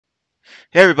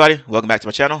Hey everybody, welcome back to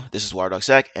my channel. This is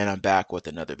WireDogSec and I'm back with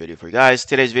another video for you guys.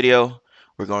 Today's video,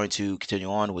 we're going to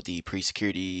continue on with the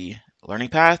pre-security learning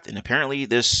path, and apparently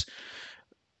this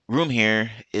room here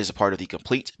is a part of the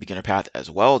complete beginner path as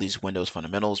well, these Windows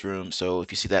fundamentals room. So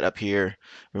if you see that up here,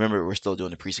 remember we're still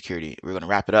doing the pre-security. We're going to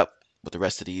wrap it up with the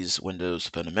rest of these Windows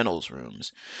fundamentals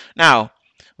rooms. Now,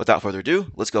 without further ado,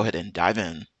 let's go ahead and dive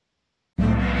in.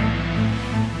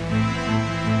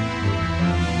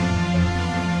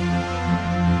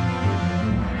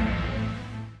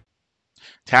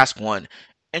 Task 1.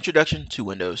 Introduction to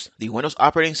Windows. The Windows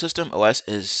operating system OS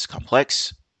is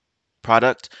complex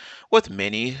product with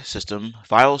many system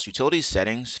files, utilities,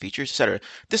 settings, features, etc.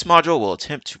 This module will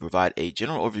attempt to provide a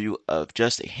general overview of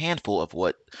just a handful of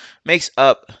what makes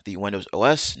up the Windows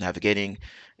OS, navigating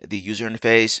the user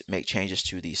interface, make changes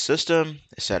to the system,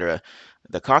 etc.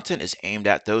 The content is aimed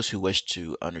at those who wish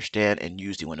to understand and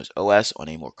use the Windows OS on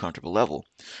a more comfortable level.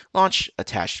 Launch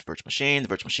attached virtual machine. The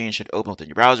virtual machine should open within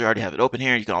your browser. I already have it open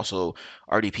here. You can also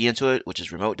RDP into it, which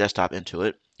is remote desktop into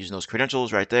it, using those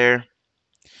credentials right there.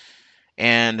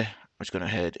 And I'm just going to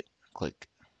head click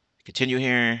continue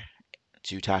here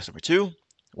to task number 2,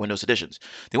 Windows editions.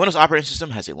 The Windows operating system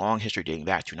has a long history dating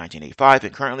back to 1985,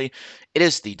 and currently it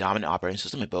is the dominant operating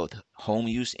system in both home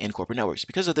use and corporate networks.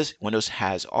 Because of this, Windows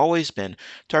has always been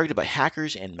targeted by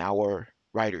hackers and malware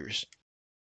writers.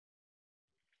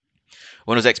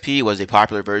 Windows XP was a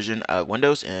popular version of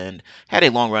Windows and had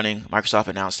a long-running. Microsoft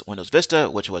announced Windows Vista,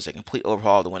 which was a complete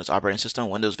overhaul of the Windows operating system.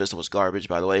 Windows Vista was garbage,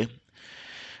 by the way.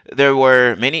 There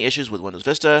were many issues with Windows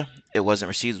Vista. It wasn't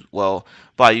received well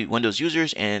by Windows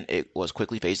users, and it was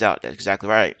quickly phased out. That's exactly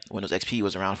right. Windows XP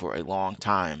was around for a long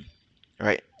time,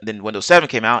 right? Then Windows 7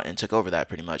 came out and took over that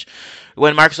pretty much.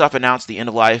 When Microsoft announced the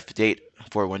end-of-life date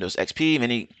for Windows XP,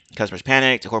 many customers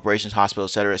panicked. Corporations, hospitals,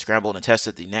 etc. scrambled and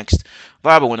tested the next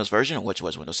viable Windows version, which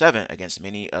was Windows 7, against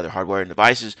many other hardware and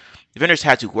devices. The vendors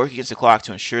had to work against the clock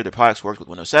to ensure their products worked with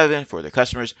Windows 7 for their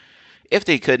customers. If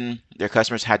they couldn't, their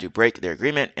customers had to break their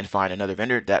agreement and find another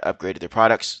vendor that upgraded their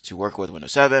products to work with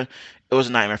Windows 7. It was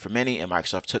a nightmare for many, and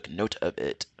Microsoft took note of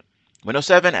it. Windows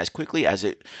 7, as quickly as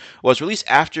it was released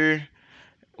after,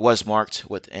 was marked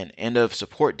with an end of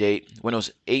support date.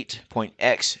 Windows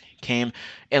 8.x came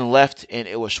and left, and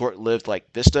it was short-lived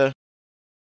like Vista.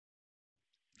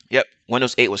 Yep,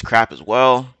 Windows 8 was crap as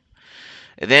well.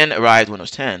 And then arrived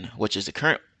Windows 10, which is the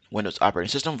current Windows operating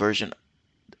system version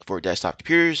for desktop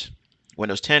computers.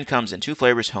 Windows 10 comes in two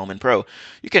flavors, Home and Pro.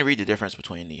 You can read the difference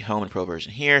between the Home and Pro version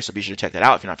here, so be sure to check that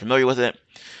out if you're not familiar with it.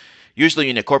 Usually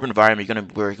in a corporate environment, you're going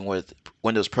to be working with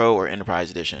Windows Pro or Enterprise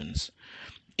editions.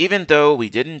 Even though we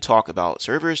didn't talk about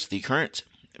servers, the current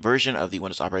version of the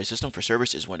Windows operating system for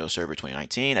servers is Windows Server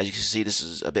 2019. As you can see, this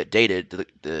is a bit dated.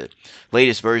 The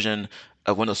latest version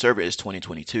of Windows Server is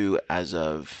 2022 as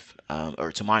of,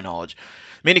 or to my knowledge.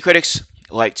 Many critics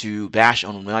like to bash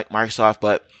on Microsoft,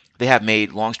 but they have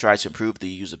made long strides to improve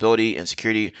the usability and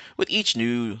security with each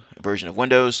new version of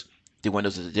Windows. The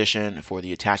Windows edition for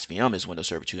the attached VM is Windows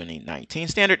Server 2019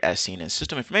 standard, as seen in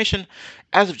System Information.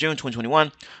 As of June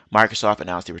 2021, Microsoft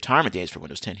announced the retirement dates for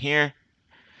Windows 10 here.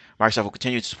 Microsoft will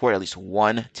continue to support at least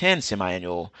one 10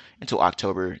 semi-annual until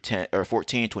October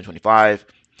 14, 2025.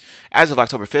 As of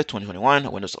October 5th,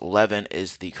 2021, Windows 11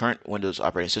 is the current Windows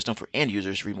operating system for end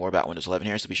users. Read more about Windows 11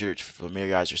 here, so be sure to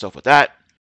familiarize yourself with that.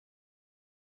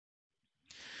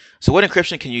 So what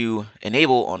encryption can you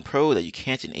enable on Pro that you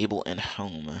can't enable in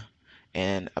Home?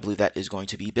 And I believe that is going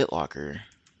to be BitLocker.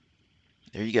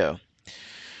 There you go.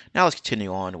 Now let's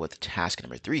continue on with task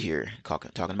number 3 here,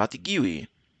 talking about the GUI.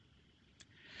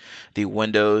 The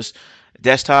Windows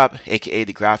desktop, aka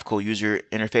the graphical user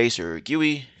interface, or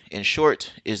GUI in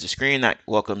short, is the screen that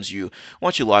welcomes you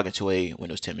once you log into a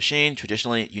Windows 10 machine.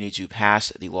 Traditionally, you need to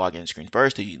pass the login screen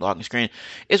first. The login screen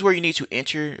is where you need to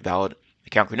enter valid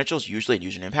account credentials, usually a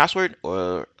username and password,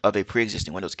 or of a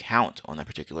pre-existing Windows account on that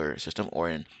particular system,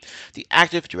 or in the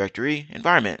Active Directory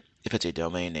environment if it's a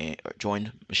domain name or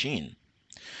joined machine.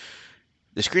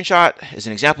 The screenshot is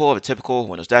an example of a typical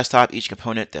Windows desktop. Each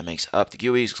component that makes up the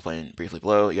GUI is explained briefly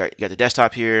below. You got the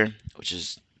desktop here, which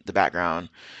is the background.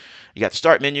 You got the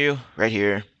start menu right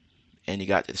here, and you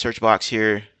got the search box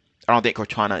here. I don't think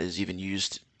Cortana is even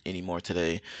used anymore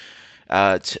today.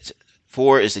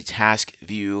 4 is the task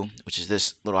view, which is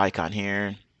this little icon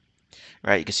here.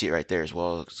 Right, you can see it right there as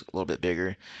well. It's a little bit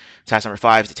bigger. Task number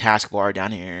 5 is the taskbar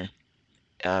down here.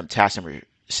 Task number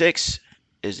 6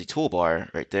 is the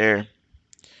toolbar right there.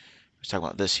 Let's talk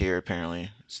about this here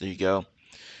apparently. So there you go.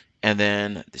 And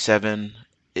then the 7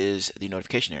 is the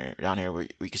notification area down here where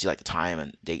you can see like the time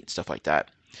and date and stuff like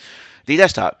that. The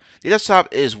desktop. The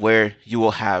desktop is where you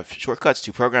will have shortcuts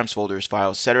to programs, folders,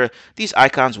 files, etc. These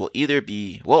icons will either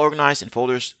be well organized in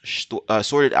folders,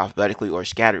 sorted alphabetically, or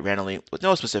scattered randomly with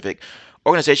no specific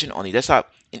organization on the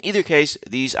desktop. In either case,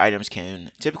 these items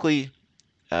can typically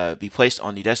be placed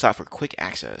on the desktop for quick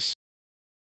access.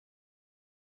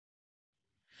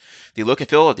 The look and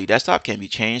feel of the desktop can be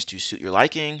changed to suit your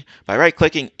liking. By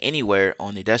right-clicking anywhere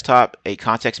on the desktop, a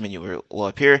context menu will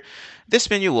appear. This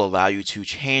menu will allow you to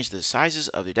change the sizes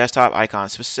of the desktop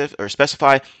icons or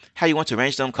specify how you want to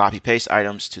arrange them, copy-paste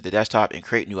items to the desktop, and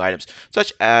create new items,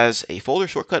 such as a folder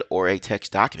shortcut or a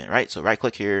text document, right? So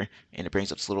right-click here, and it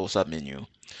brings up this little sub-menu.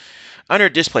 Under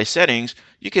Display Settings,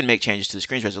 you can make changes to the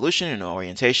screen's resolution and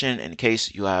orientation. In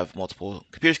case you have multiple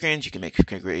computer screens, you can make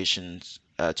configurations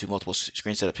to multiple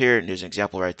screens set up here. And there's an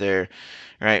example right there.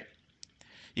 All right,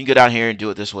 you can go down here and do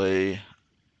it this way.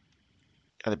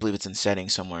 I believe it's in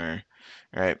Settings somewhere.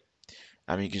 All right,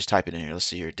 I mean you can just type it in here. Let's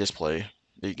see here, Display.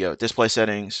 There you go, Display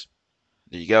Settings.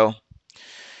 There you go.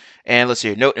 And let's see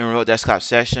here, Note and Remote Desktop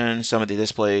Session. Some of the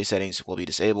display settings will be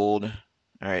disabled.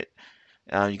 All right,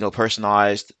 you can go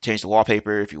Personalized, change the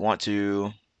wallpaper if you want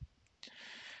to.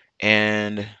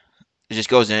 And it just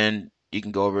goes in. You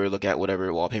can go over, look at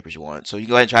whatever wallpapers you want. So you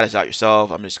can go ahead and try this out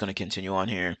yourself. I'm just going to continue on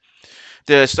here.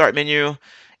 The Start menu.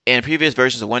 In previous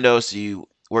versions of Windows, the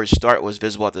word Start was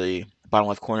visible at the bottom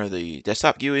left corner of the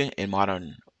desktop GUI. In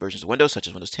modern versions of Windows, such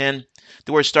as Windows 10,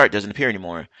 the word Start doesn't appear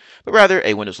anymore, but rather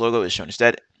a Windows logo is shown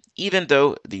instead. Even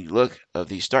though the look of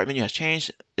the Start menu has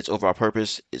changed, its overall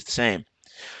purpose is the same.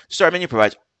 The Start menu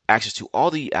provides access to all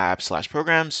the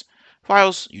apps/programs,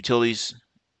 files, utilities,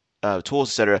 tools,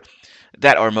 etc.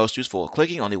 that are most useful.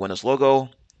 Clicking on the Windows logo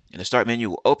in the Start menu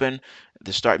will open.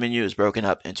 The Start menu is broken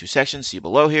up into sections. See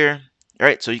below here. All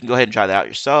right, so you can go ahead and try that out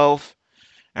yourself.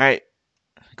 All right,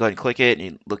 go ahead and click it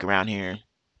and you look around here.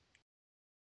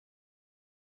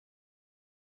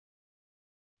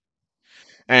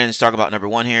 And let's talk about number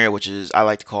one here, which is I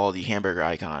like to call the hamburger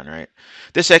icon, right?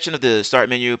 This section of the Start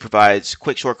menu provides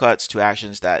quick shortcuts to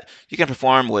actions that you can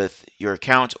perform with your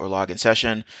account or login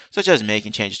session, such as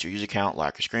making changes to your user account,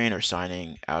 lock your screen, or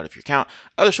signing out of your account.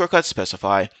 Other shortcuts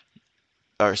specific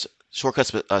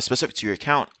to your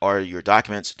account are your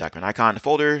documents, document icon,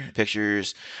 folder,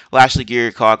 pictures, lastly gear,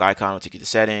 cog icon will take you to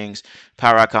settings,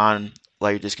 power icon, allow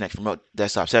you to disconnect from remote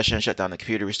desktop session, shut down the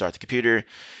computer, restart the computer.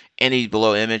 Any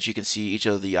below image, you can see each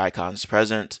of the icons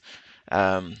present.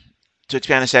 To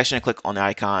expand the section, click on the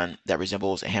icon that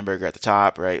resembles a hamburger at the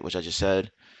top, right, which I just said.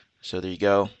 So there you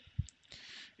go.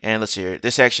 And let's see here.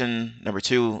 This section, number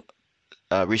two,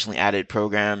 recently added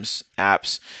programs,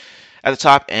 apps at the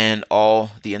top, and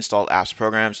all the installed apps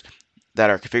programs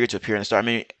that are configured to appear in the Start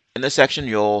menu. In this section,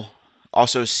 you'll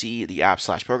also see the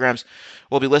apps/programs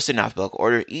will be listed in alphabetical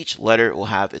order. Each letter will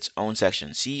have its own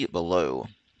section. See below.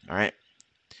 All right.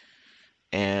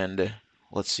 And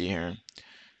let's see here.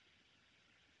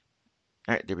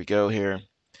 All right, there we go here.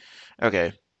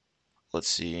 Okay, let's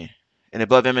see. In the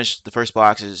above image, the first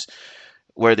box is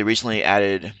where the recently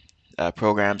added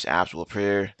programs, apps will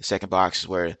appear. The second box is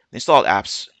where the installed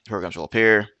apps programs will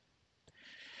appear.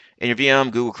 In your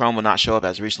VM, Google Chrome will not show up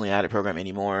as a recently added program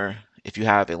anymore. If you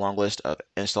have a long list of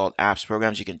installed apps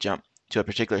programs, you can jump to a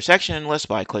particular section list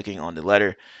by clicking on the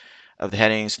letter of the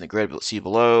headings in the grid see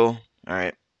below. All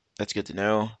right, that's good to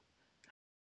know.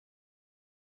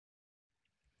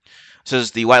 So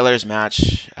the white letters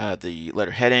match the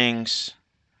letter headings.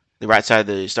 The right side of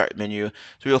the Start menu.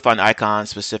 So you'll find icons,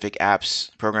 specific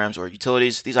apps, programs, or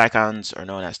utilities. These icons are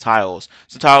known as tiles.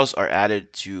 Some tiles are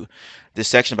added to this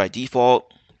section by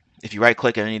default. If you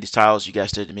right-click on any of these tiles, you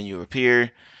guessed it, the menu will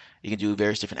appear. You can do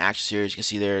various different actions here. As you can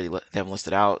see there, they have them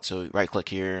listed out. So right-click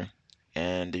here,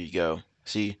 and there you go.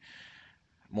 See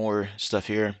more stuff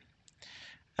here.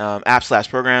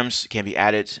 Apps/programs can be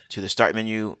added to the Start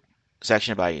menu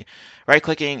section by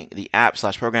right-clicking the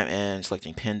app/program and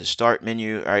selecting Pin to Start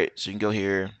menu. All right, so you can go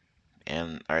here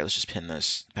and all right, let's just pin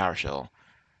this PowerShell.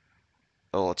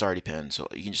 Oh, it's already pinned, so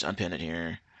you can just unpin it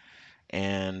here.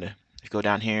 And if you go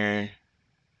down here,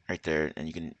 right there, and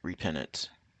you can repin it.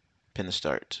 Pin the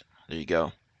Start. There you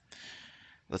go.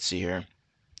 Let's see here.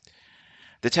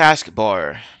 The task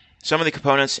bar. Some of the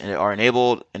components are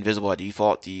enabled and visible by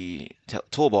default. The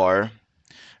toolbar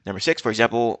number 6, for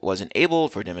example, was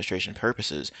enabled for demonstration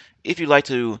purposes. If you'd like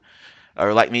to,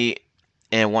 or like me,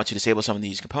 and want to disable some of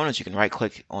these components, you can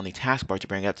right-click on the taskbar to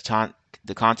bring up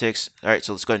the context. All right,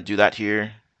 so let's go ahead and do that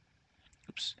here.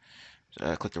 Oops,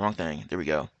 I clicked the wrong thing. There we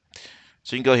go.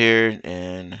 So you can go here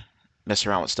and mess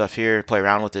around with stuff here, play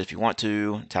around with it if you want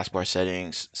to, taskbar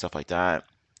settings, stuff like that.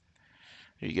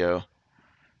 There you go.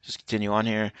 Just continue on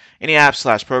here. Any apps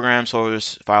slash programs,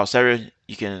 folders, files, etc.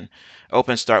 you can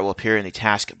open start will appear in the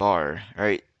task bar. All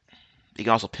right. You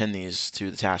can also pin these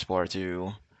to the taskbar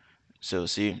too. So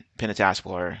see, pin a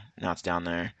taskbar. Now it's down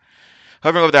there.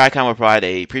 Hovering over the icon will provide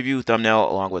a preview thumbnail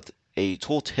along with a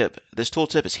tooltip. This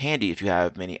tooltip is handy if you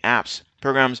have many apps,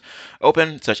 programs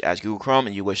open, such as Google Chrome,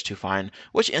 and you wish to find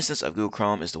which instance of Google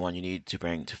Chrome is the one you need to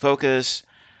bring to focus.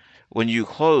 When you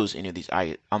close any of these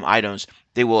items,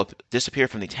 they will disappear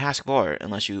from the taskbar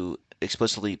unless you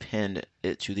explicitly pinned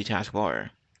it to the taskbar.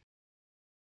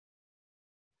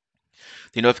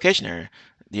 The notification area.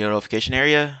 The notification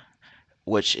area,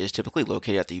 which is typically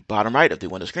located at the bottom right of the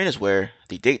window screen, is where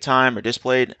the date, time are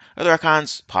displayed. Other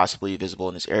icons possibly visible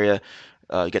in this area.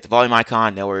 You get the volume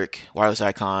icon, network, wireless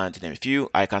icon, to name a few.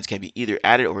 Icons can be either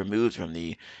added or removed from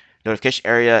the notification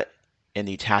area in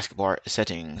the taskbar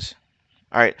settings.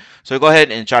 All right, so go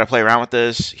ahead and try to play around with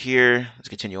this here. Let's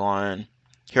continue on.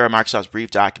 Here are Microsoft's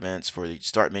brief documents for the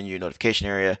Start menu notification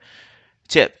area.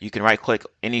 Tip, you can right-click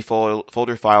any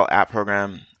folder, file, app,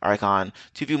 program, or icon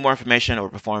to view more information or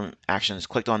perform actions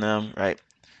clicked on them, right?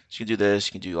 So you can do this,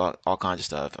 you can do all kinds of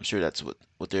stuff. I'm sure that's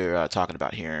what they're talking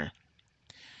about here.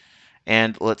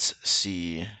 And let's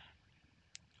see.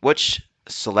 Which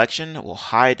selection will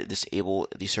hide, disable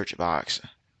the search box?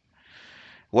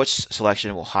 Which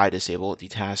selection will hide, disable the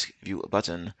task view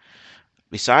button?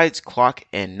 Besides clock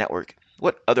and network,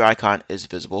 what other icon is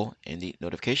visible in the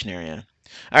notification area?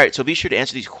 All right, so be sure to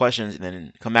answer these questions and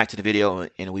then come back to the video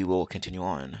and we will continue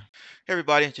on. Hey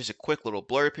everybody, just a quick little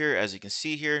blurb here. As you can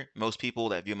see here, most people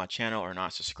that view my channel are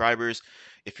not subscribers.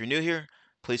 If you're new here,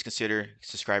 please consider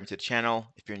subscribing to the channel.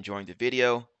 If you're enjoying the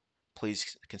video,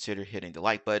 please consider hitting the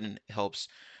like button. It helps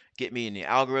get me in the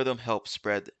algorithm, helps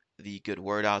spread the good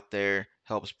word out there,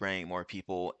 helps bring more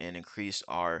people and increase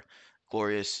our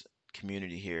glorious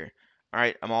community here. All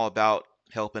right, I'm all about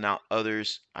helping out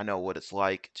others. I know what it's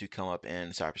like to come up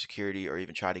in cybersecurity or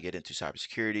even try to get into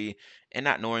cybersecurity and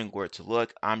not knowing where to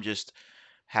look. I'm just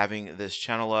having this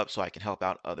channel up so I can help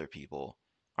out other people.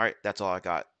 All right, that's all I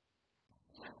got.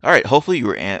 All right, hopefully you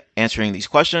were answering these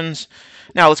questions.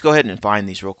 Now let's go ahead and find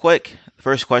these real quick. The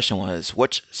first question was,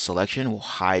 which selection will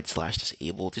hide slash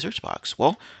disable the search box?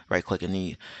 Well, right click in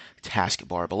the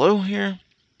taskbar below here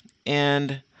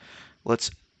and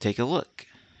let's take a look.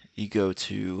 You go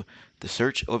to the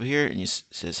search over here and it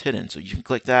says hidden. So you can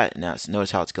click that and now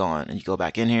notice how it's gone. And you go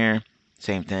back in here,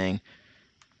 same thing,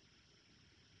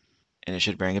 and it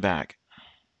should bring it back.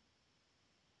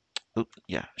 Oop,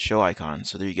 yeah, show icon.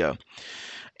 So there you go.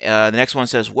 The next one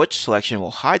says, which selection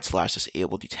will hide slash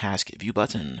disable the task view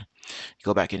button? You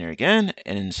go back in here again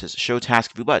and it says show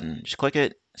task view button. Just click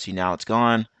it. See, now it's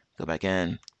gone. Go back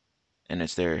in and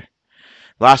it's there.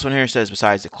 The last one here says,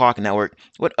 besides the clock and network,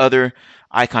 what other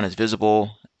icon is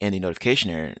visible in the notification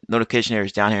area? Notification area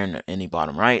is down here in the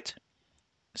bottom right.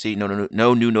 See,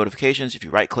 no new notifications. If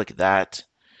you right click that,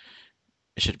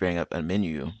 it should bring up a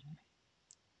menu.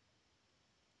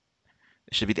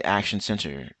 It should be the action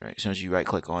center, right? As soon as you right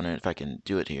click on it, if I can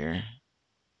do it here.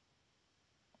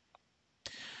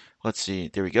 Let's see,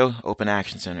 there we go, open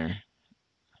action center.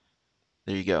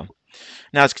 There you go.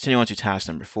 Now let's continue on to task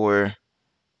number 4.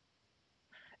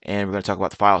 And we're going to talk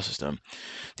about the file system.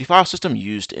 The file system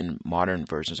used in modern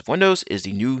versions of Windows is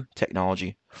the New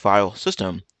Technology File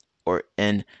System, or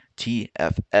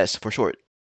NTFS for short.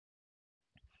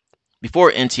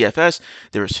 Before NTFS,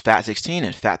 there was FAT16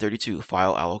 and FAT32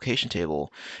 file allocation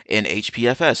table, and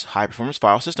HPFS, high performance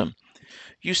file system.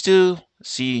 You still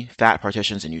see FAT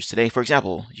partitions in use today. For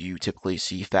example, you typically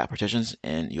see FAT partitions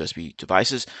in USB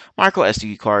devices, micro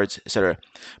SD cards, etc.,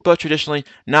 but traditionally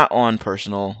not on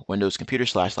personal Windows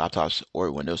computers / laptops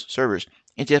or Windows servers.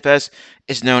 NTFS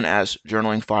is known as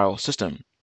journaling file system.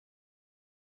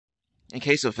 In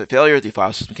case of a failure, the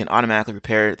file system can automatically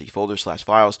repair the folders /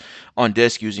 files on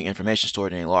disk using information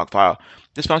stored in a log file.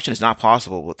 This function is not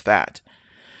possible with FAT.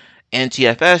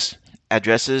 NTFS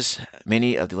addresses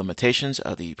many of the limitations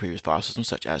of the previous file system,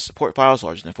 such as support files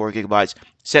larger than 4 gigabytes,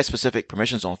 set specific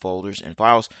permissions on folders and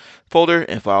files, folder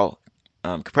and file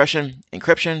compression,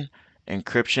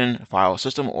 encryption file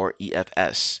system, or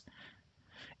EFS.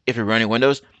 If you're running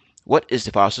Windows, what is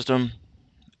the file system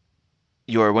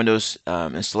your Windows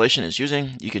installation is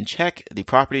using? You can check the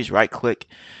properties, right-click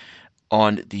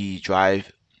on the drive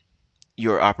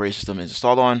your operating system is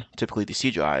installed on, typically the C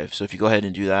drive. So if you go ahead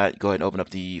and do that, go ahead and open up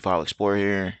the File Explorer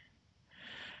here,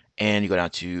 and you go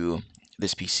down to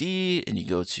this PC, and you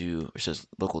go to where it says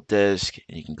local disk,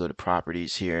 and you can go to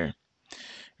properties here,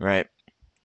 right?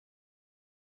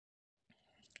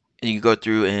 And you can go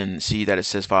through and see that it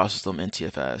says file system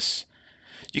NTFS.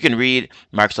 You can read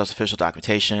Microsoft's official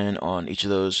documentation on each of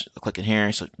those clicking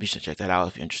here, so be sure to check that out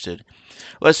if you're interested.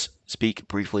 Let's speak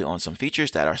briefly on some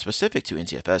features that are specific to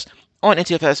NTFS. On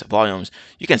NTFS volumes,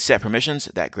 you can set permissions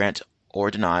that grant or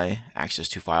deny access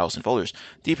to files and folders.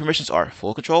 The permissions are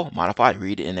full control, modify,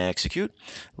 read and execute,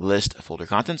 list folder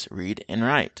contents, read and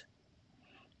write.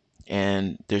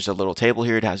 And there's a little table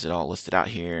here. It has it all listed out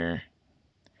here.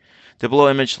 The below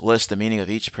image lists the meaning of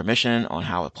each permission on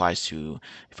how it applies to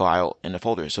a file in a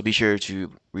folder. So be sure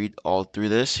to read all through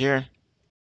this here.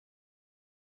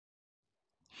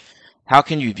 How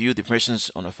can you view the permissions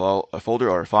on a folder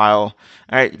or a file?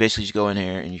 All right, basically just go in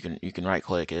here and you can right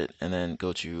click it and then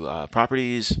go to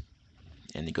properties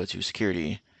and then go to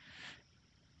security.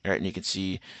 All right, and you can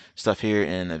see stuff here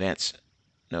in advanced.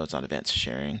 No, it's not advanced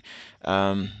sharing.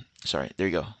 Sorry, there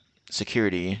you go.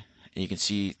 Security, and you can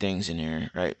see things in here,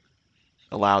 right?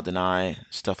 Allow, deny,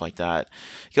 stuff like that.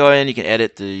 Go in, you can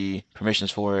edit the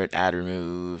permissions for it, add,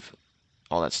 remove,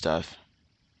 all that stuff.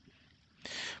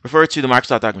 Refer to the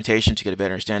Microsoft documentation to get a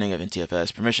better understanding of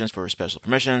NTFS permissions for special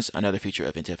permissions. Another feature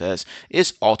of NTFS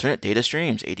is alternate data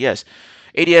streams, ADS.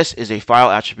 ADS is a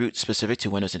file attribute specific to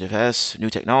Windows NTFS,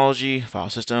 new technology, file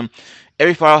system.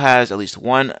 Every file has at least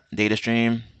one data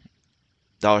stream,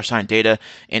 $data,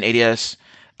 and ADS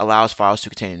allows files to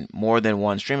contain more than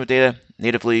one stream of data.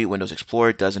 Natively, Windows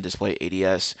Explorer doesn't display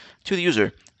ADS to the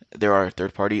user. There are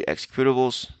third-party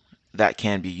executables that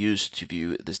can be used to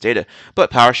view this data, but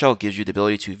PowerShell gives you the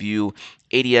ability to view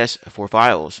ADS for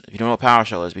files. If you don't know what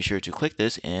PowerShell is, be sure to click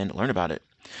this and learn about it.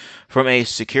 From a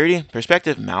security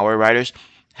perspective, malware writers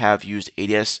have used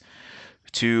ADS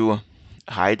to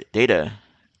hide data.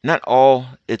 Not all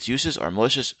its uses are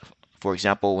malicious. For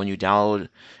example, when you download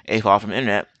a file from the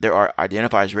internet, there are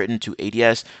identifiers written to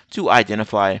ADS to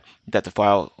identify that the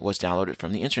file was downloaded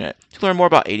from the internet. To learn more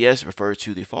about ADS, refer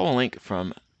to the following link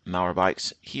from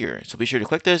Malwarebytes here. So be sure to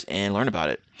click this and learn about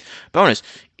it. Bonus,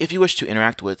 if you wish to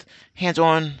interact with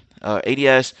hands-on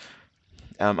ADS,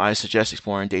 I suggest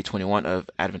exploring day 21 of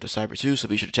Advent of Cyber 2, so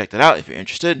be sure to check that out if you're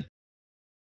interested.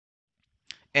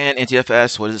 And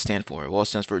NTFS, what does it stand for? Well, it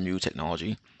stands for New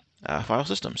Technology File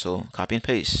System. So copy and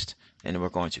paste. And we're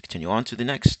going to continue on to the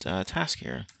next task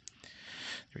here.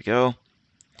 There we go.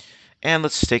 And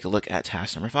let's take a look at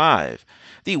task number 5.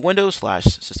 The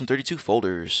Windows/System32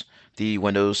 folders. The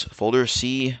Windows folder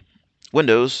C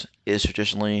Windows is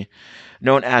traditionally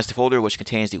known as the folder which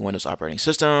contains the Windows operating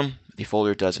system. The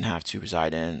folder doesn't have to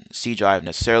reside in C drive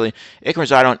necessarily. It can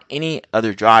reside on any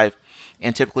other drive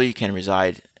and typically can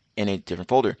reside in a different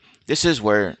folder. This is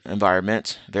where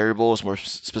environment variables, more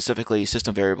specifically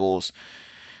system variables,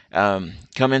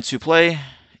 come into play.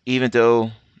 Even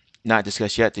though not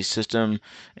discussed yet, the system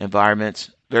environment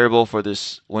variable for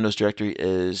this Windows directory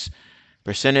is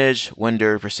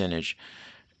 %windir%.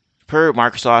 Per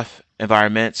Microsoft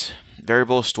environment,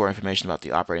 variables store information about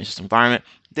the operating system environment.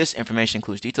 This information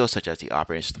includes details such as the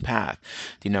operating system path,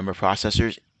 the number of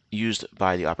processors used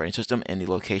by the operating system, and the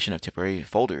location of temporary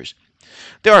folders.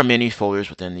 There are many folders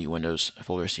within the Windows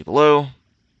folder see below.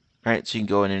 Right, so you can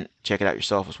go in and check it out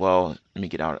yourself as well. Let me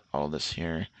get out all of this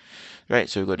here. Right,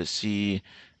 so we go to C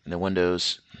and the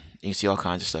Windows. You can see all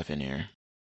kinds of stuff in here.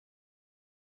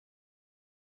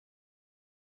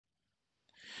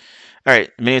 All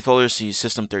right, many folders see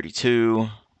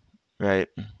System32. Right,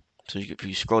 so if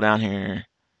you scroll down here, you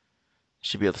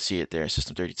should be able to see it there.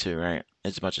 System32. Right,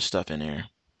 there's a bunch of stuff in here.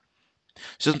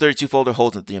 System32 folder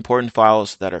holds the important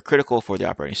files that are critical for the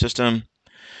operating system.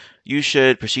 You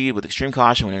should proceed with extreme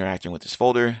caution when interacting with this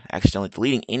folder. Accidentally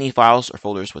deleting any files or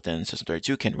folders within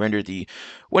System32 can render the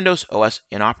Windows OS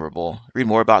inoperable. Read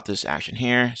more about this action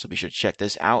here, so be sure to check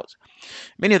this out.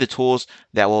 Many of the tools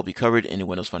that will be covered in the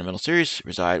Windows Fundamental series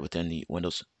reside within the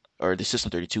Windows or the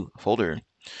System32 folder.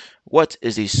 What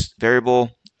is the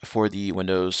variable for the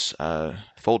Windows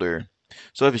folder?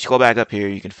 So if you scroll back up here,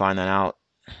 you can find that out,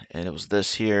 and it was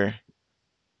this here.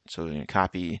 So we're going to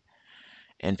copy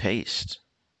and paste.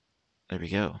 There we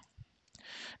go.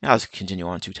 Now let's continue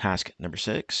on to task number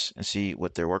 6 and see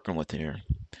what they're working with here.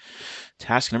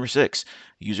 Task number 6,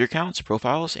 user accounts,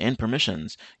 profiles, and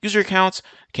permissions. User accounts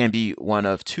can be one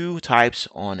of two types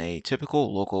on a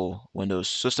typical local Windows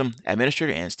system,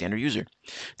 administrator and standard user.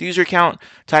 The user account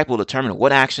type will determine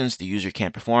what actions the user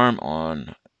can perform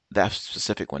on that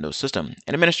specific Windows system.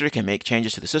 An administrator can make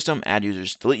changes to the system, add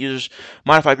users, delete users,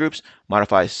 modify groups,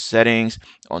 modify settings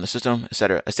on the system,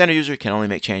 etc. A standard user can only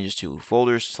make changes to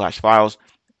folders/files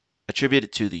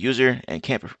attributed to the user and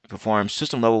can't perform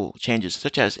system-level changes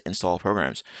such as install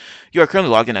programs. You are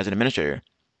currently logged in as an administrator.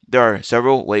 There are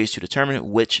several ways to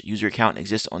determine which user account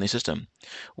exists on the system.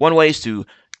 One way is to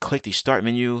click the Start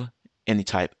menu in the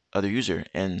Type other user,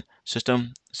 and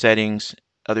system settings,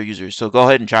 other users. So go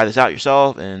ahead and try this out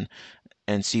yourself and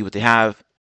see what they have.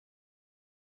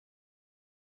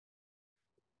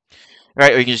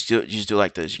 Right, or you can just do it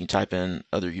like this. You can type in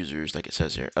other users, like it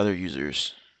says here, other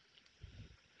users.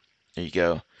 There you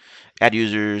go. Add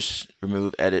users,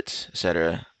 remove, edit,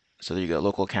 etc. So there you go.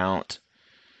 Local account.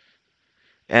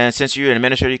 And since you're an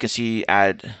administrator, you can see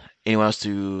add anyone else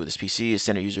to this PC. A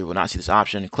standard user will not see this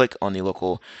option. Click on the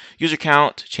local user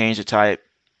count, change the type,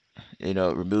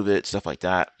 remove it, stuff like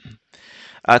that.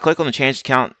 Click on the change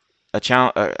account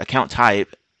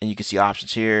type, and you can see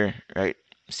options here, right?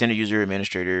 Standard user,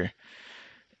 administrator.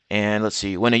 And let's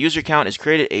see, when a user account is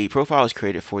created, a profile is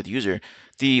created for the user.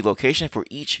 The location for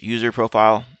each user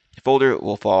profile folder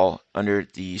will fall under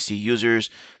the C users.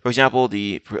 For example,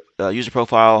 the user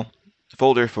profile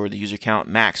folder for the user account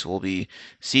max will be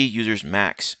C users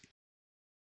max.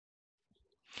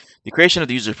 The creation of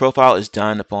the user profile is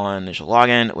done upon initial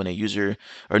login. When a user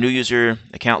or new user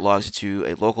account logs into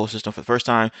a local system for the first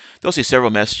time, they'll see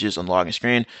several messages on the login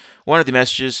screen. One of the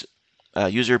messages,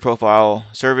 user profile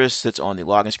service, sits on the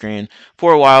login screen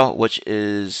for a while, which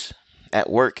is at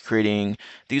work creating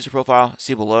the user profile.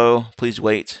 See below, please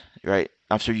wait, right?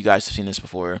 I'm sure you guys have seen this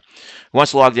before.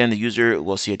 Once logged in, the user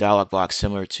will see a dialog box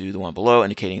similar to the one below,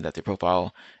 indicating that their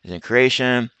profile is in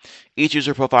creation. Each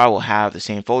user profile will have the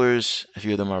same folders. A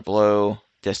few of them are below: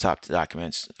 desktop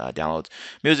documents, downloads,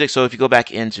 music. So if you go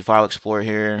back into File Explorer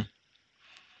here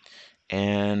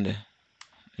and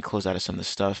close out of some of this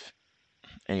stuff.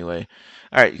 Anyway,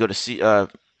 all right, you go to C,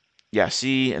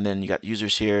 C, and then you got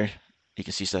users here. You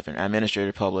can see stuff in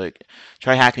administrator, public.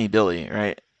 TryHackMe, Billy,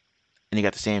 right? And you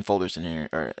got the same folders in here,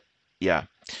 or yeah,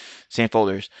 same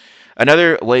folders.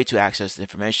 Another way to access the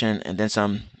information and then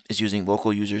some is using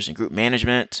local users and group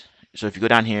management. So if you go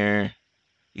down here,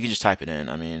 you can just type it in.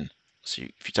 I mean, so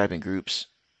if you type in groups,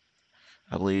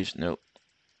 I believe, nope,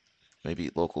 maybe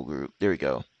local group. There we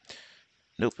go.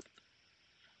 Nope.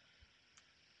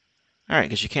 All right,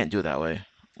 because you can't do it that way.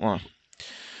 Well,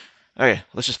 okay,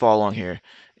 let's just follow along here.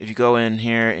 If you go in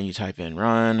here and you type in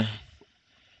run, let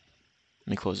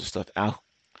me close this stuff out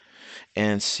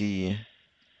and see.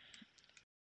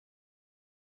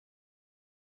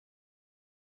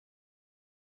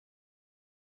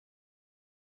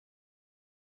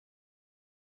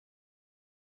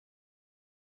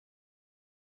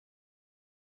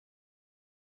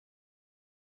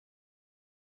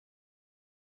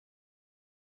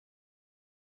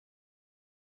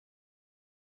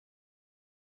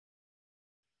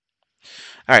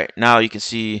 All right, now you can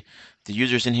see the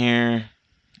users in here.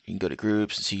 You can go to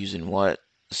groups and see using what.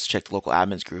 Let's check the local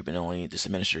admins group, and only this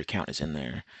administrator account is in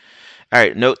there. All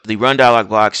right, note the run dialog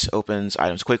box opens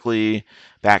items quickly.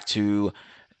 Back to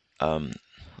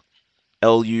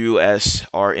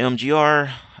LUSRMGR,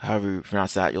 however you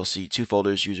pronounce that, you'll see two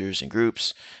folders, users and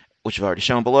groups, which I've already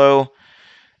shown below.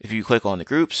 If you click on the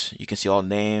groups, you can see all the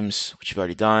names, which you've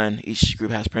already done. Each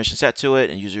group has permission set to it,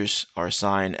 and users are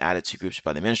added to groups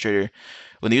by the administrator.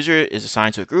 When the user is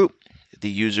assigned to a group, the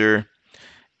user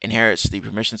inherits the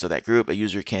permissions of that group. A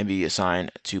user can be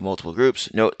assigned to multiple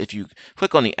groups. Note, if you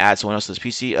click on the add someone else to this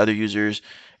PC, other users,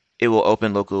 it will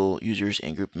open local users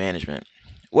and group management.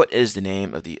 What is the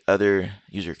name of the other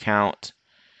user account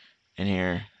in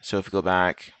here? So if we go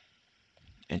back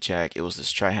and check, it was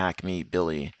this TryHackMe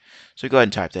Billy. So go ahead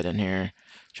and type that in here.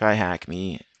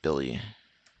 TryHackMe Billy.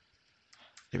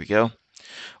 There we go.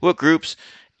 What groups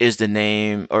is the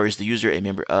name or is the user a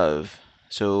member of?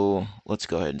 So let's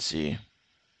go ahead and see.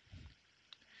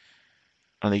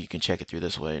 I don't think you can check it through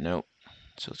this way. Nope.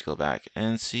 So let's go back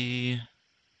and see.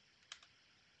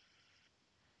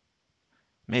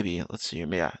 Maybe. Let's see.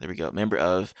 Yeah, there we go. Member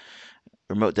of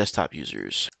remote desktop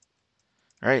users.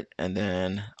 All right, and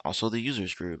then also the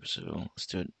users group. So let's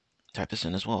do it. Type this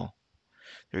in as well.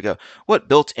 There we go. What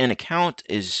built-in account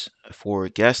is for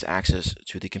guest access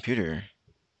to the computer?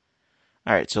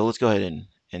 All right, so let's go ahead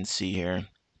and see here.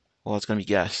 Well, it's going to be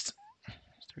guest.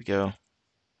 There we go.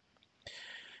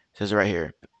 It says it right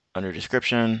here under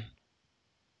description,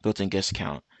 built-in guest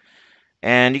account.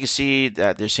 And you can see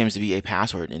that there seems to be a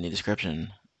password in the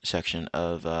description section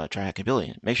of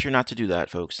TryHackMe. Make sure not to do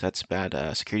that, folks. That's bad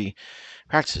security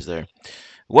practices there.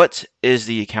 What is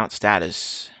the account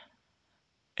status?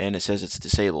 And it says it's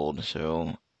disabled.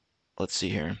 So let's see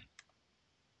here.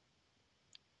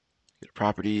 Go to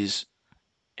properties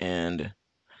and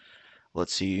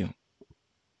let's see.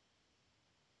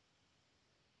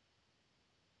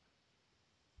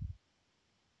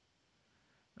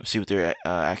 Let's see what they're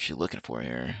actually looking for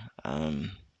here.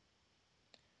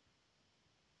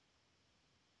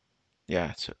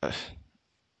 Yeah, so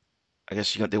I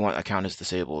guess they want account is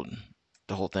disabled.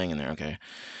 The whole thing in there, okay,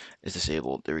 is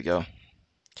disabled. There we go.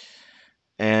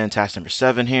 And task number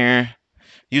 7 here,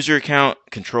 user account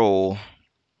control.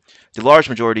 The large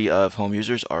majority of home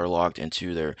users are logged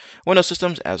into their Windows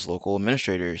systems as local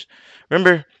administrators.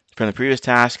 Remember from the previous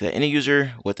task that any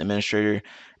user with administrator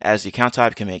as the account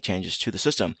type can make changes to the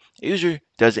system. A user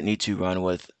doesn't need to run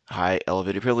with high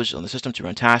elevated privileges on the system to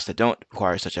run tasks that don't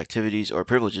require such activities or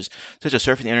privileges, such as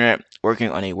surfing the internet, working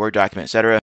on a Word document,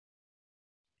 etc.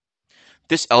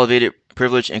 This elevated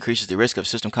privilege increases the risk of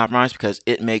system compromise because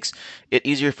it makes it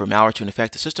easier for malware to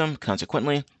infect the system.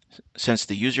 Consequently, since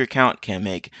the user account can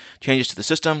make changes to the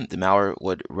system, the malware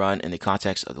would run in the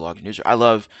context of the logged user. I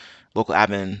love local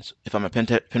admins. If I'm a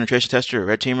penetration tester or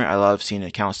red teamer, I love seeing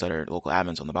accounts that are local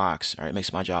admins on the box. All right, it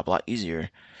makes my job a lot easier.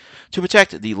 To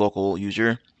protect the local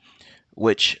user,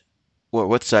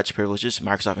 with such privileges,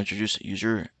 Microsoft introduced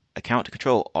user account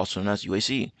control, also known as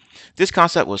UAC. This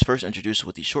concept was first introduced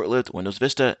with the short-lived Windows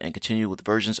Vista and continued with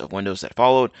versions of Windows that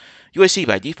followed. UAC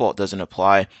by default doesn't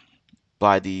apply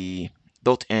by the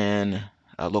built-in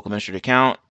local administrator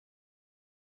account.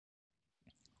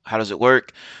 How does it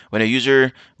work? When a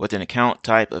user with an account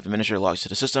type of administrator logs to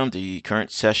the system, the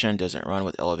current session doesn't run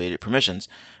with elevated permissions.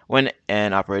 When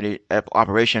an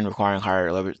operation requiring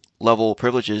higher level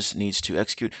privileges needs to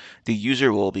execute, the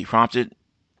user will be prompted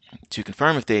to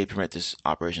confirm if they permit this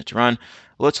operation to run.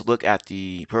 Let's look at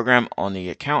the program on the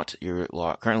account you're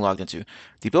currently logged into.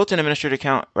 The built-in administrator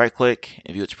account, right-click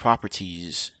and view its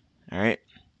properties. All right.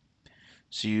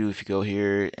 So if you go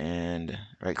here and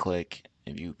right-click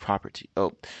and view property.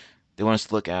 Oh, they want us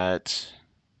to look at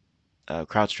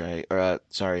CrowdStrike, or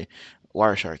sorry,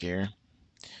 Wireshark here.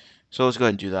 So let's go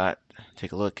ahead and do that.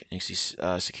 Take a look. You can see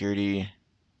security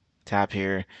tab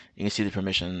here. You can see the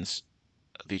permissions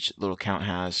of each little account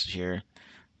has here.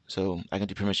 So I can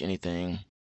do pretty much anything.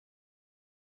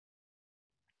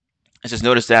 I just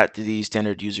notice that the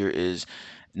standard user is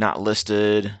not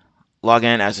listed. Log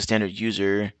in as a standard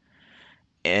user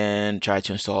and try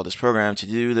to install this program. To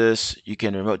do this, you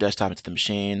can remote desktop into the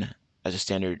machine as a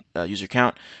standard user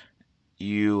account.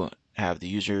 You have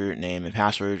the username and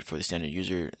password for the standard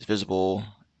user is visible.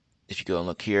 If you go and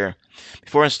look here,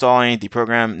 before installing the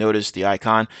program, notice the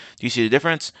icon. Do you see the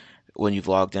difference? When you've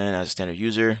logged in as a standard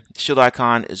user, the shield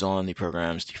icon is on the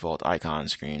program's default icon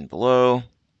screen below.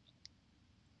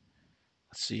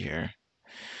 Let's see here.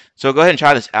 So go ahead and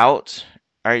try this out.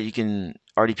 All right, you can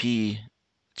RDP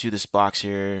to this box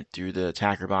here through the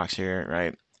attacker box here,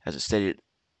 right, as it stated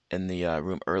in the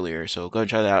room earlier. So go ahead and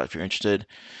try that out if you're interested.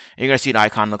 And you're going to see an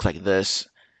icon looks like this.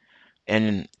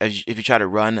 And if you try to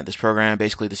run this program,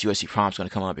 basically this USC prompt is going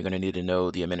to come up. You're going to need to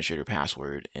know the administrator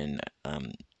password and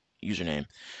username.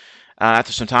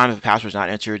 After some time, if the password is not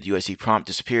entered, the USC prompt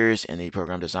disappears and the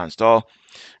program does not install.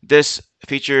 This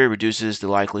feature reduces the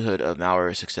likelihood of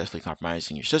malware successfully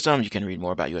compromising your system. You can read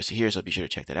more about USC here, so be sure to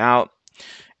check that out.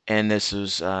 And this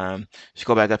is, just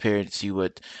go back up here and see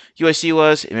what USC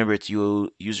was. Remember, it's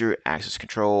user access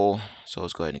control. So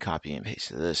let's go ahead and copy and paste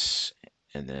this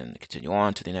and then continue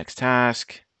on to the next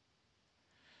task.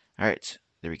 All right,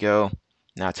 there we go.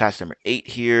 Now task number 8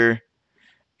 here,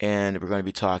 and we're going to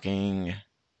be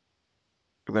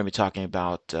talking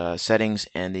about settings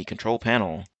and the control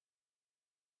panel.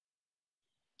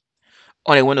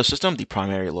 On a Windows system, the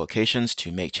primary locations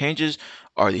to make changes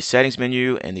are the settings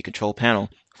menu and the control panel.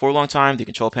 For a long time, the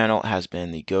control panel has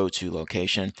been the go-to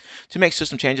location to make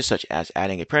system changes such as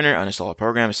adding a printer, uninstall a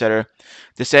program, etc.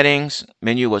 The settings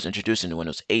menu was introduced in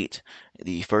Windows 8.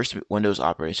 The first Windows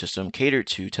operating system catered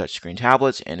to touchscreen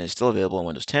tablets and is still available in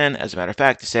Windows 10. As a matter of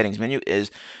fact, the settings menu is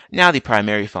now the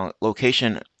primary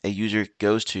location a user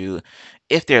goes to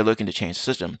if they are looking to change the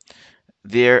system.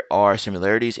 There are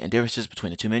similarities and differences between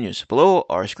the two menus. Below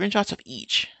are screenshots of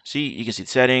each. See, you can see the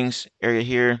settings area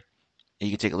here. You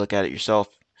can take a look at it yourself.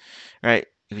 All right,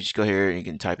 if you just go here, you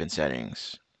can type in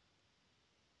settings.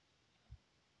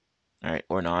 All right,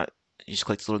 or not. You just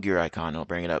click this little gear icon. It'll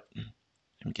bring it up.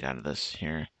 Let me get out of this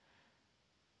here.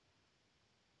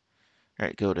 All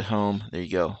right, go to home. There you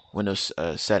go. Windows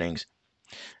settings.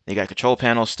 You got control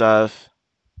panel stuff.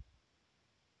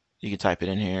 You can type it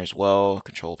in here as well.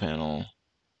 Control panel.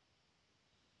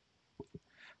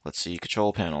 Let's see,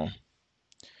 control panel.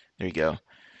 There you go. And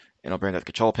it'll bring up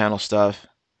control panel stuff.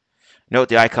 Note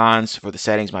the icons for the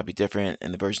settings might be different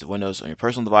in the version of Windows on your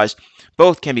personal device.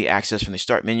 Both can be accessed from the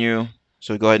Start menu.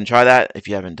 So go ahead and try that if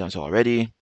you haven't done so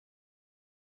already.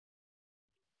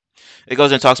 It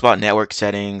goes and talks about network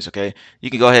settings. Okay, you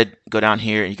can go ahead, go down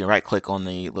here, and you can right-click on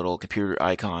the little computer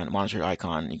icon, monitor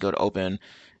icon. You go to Open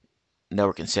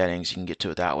Network and Settings. You can get to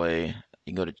it that way. You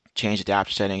You can go to change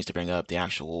adapter settings to bring up the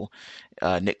actual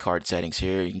NIC card settings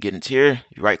here. You can get into here,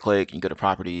 you right click, you can go to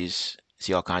properties,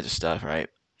 see all kinds of stuff, right?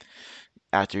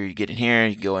 After you get in here,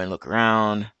 you can go and look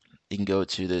around. You can go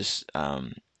to this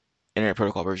Internet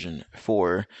Protocol version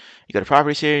 4. You go to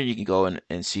properties here, you can go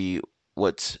and see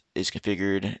what is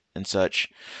configured and such.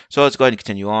 So let's go ahead and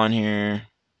continue on here.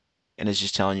 And it's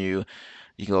just telling you,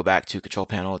 you can go back to control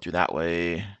panel through that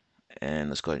way. And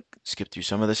let's go ahead and skip through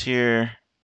some of this here.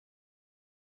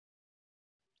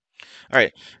 All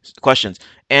right, questions.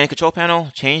 And control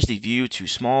panel, change the view to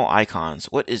small icons.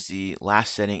 What is the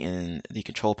last setting in the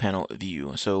control panel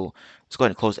view? So let's go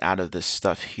ahead and close out of this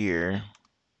stuff here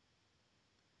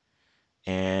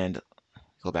and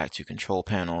go back to control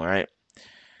panel, right?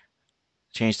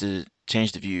 Change the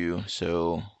view.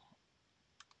 So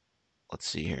let's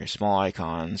see here, small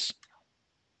icons.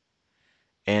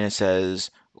 And it says,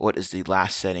 what is the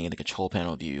last setting in the control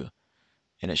panel view?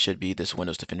 And it should be this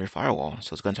Windows Defender Firewall. So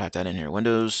let's go and type that in here,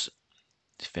 Windows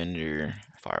Defender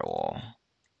Firewall.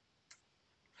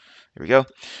 Here we go.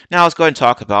 Now let's go ahead and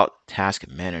talk about Task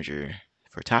Manager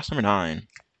for task number 9.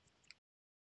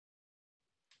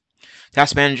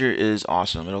 Task Manager is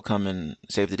awesome. It'll come and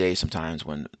save the day sometimes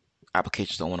when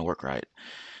applications don't want to work right.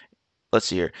 Let's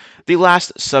see here. The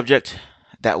last subject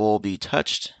that will be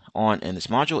touched on in this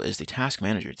module is the Task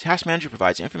Manager. Task Manager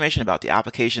provides information about the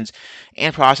applications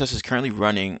and processes currently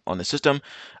running on the system.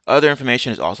 Other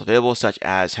information is also available, such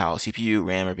as how CPU,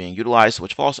 RAM are being utilized,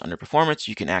 which falls under performance.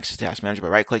 You can access Task Manager by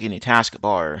right-clicking the task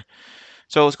bar.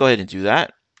 So let's go ahead and do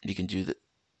that. You can do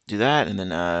that, and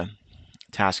then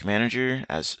Task Manager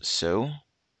as so.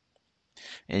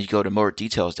 And you go to more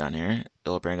details down here.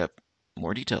 It'll bring up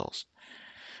more details.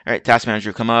 All right, Task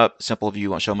Manager come up. Simple view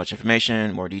won't show much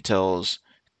information, more details.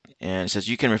 And it says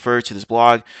you can refer to this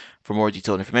blog for more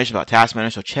detailed information about Task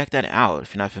Manager. So check that out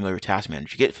if you're not familiar with Task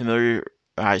Manager. Get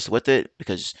familiarized with it,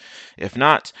 because if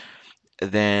not,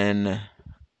 then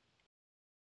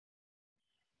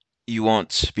you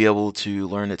won't be able to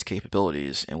learn its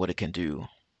capabilities and what it can do.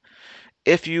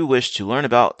 If you wish to learn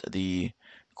about the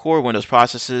core Windows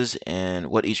processes and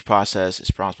what each process is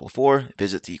responsible for,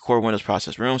 visit the core Windows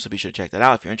process room, so be sure to check that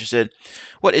out if you're interested.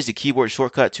 What is the keyboard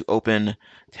shortcut to open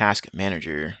Task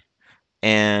Manager?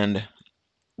 And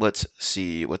let's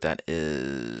see what that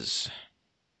is.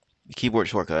 The keyboard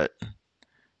shortcut. You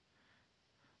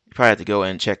probably have to go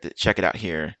and check it out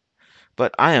here.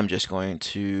 But I am just going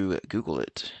to Google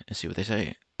it and see what they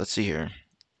say. Let's see here.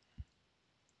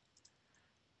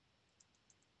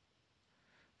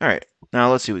 All right,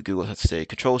 now let's see what Google has to say.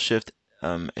 Control Shift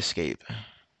Escape. Let's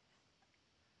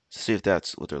see if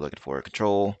that's what they're looking for.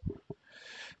 Control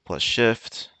plus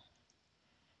Shift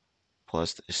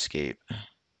plus Escape.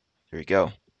 There we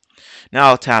go.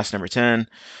 Now task number 10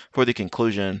 for the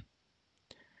conclusion.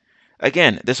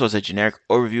 Again, this was a generic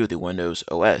overview of the Windows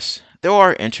OS. There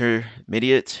are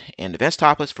intermediate and advanced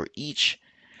topics for each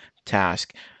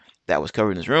task that was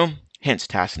covered in this room. Hence,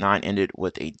 task 9 ended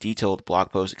with a detailed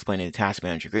blog post explaining the task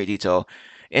manager in great detail.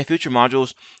 In future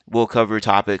modules, we'll cover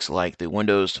topics like the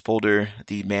Windows folder,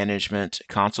 the management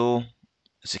console,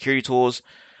 security tools,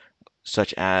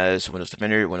 such as Windows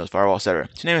Defender, Windows Firewall, etc.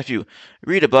 To name a few,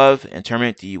 read above and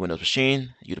terminate the Windows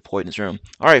machine you deployed in this room.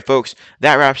 All right, folks,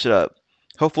 that wraps it up.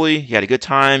 Hopefully, you had a good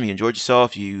time, you enjoyed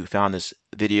yourself, you found this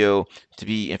video to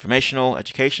be informational,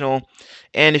 educational,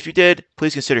 and if you did,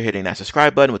 please consider hitting that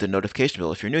subscribe button with the notification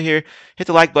bell. If you're new here, hit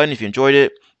the like button if you enjoyed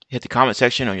it, hit the comment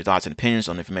section on your thoughts and opinions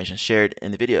on the information shared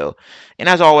in the video. And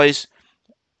as always,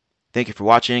 thank you for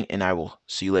watching, and I will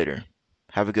see you later.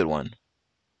 Have a good one.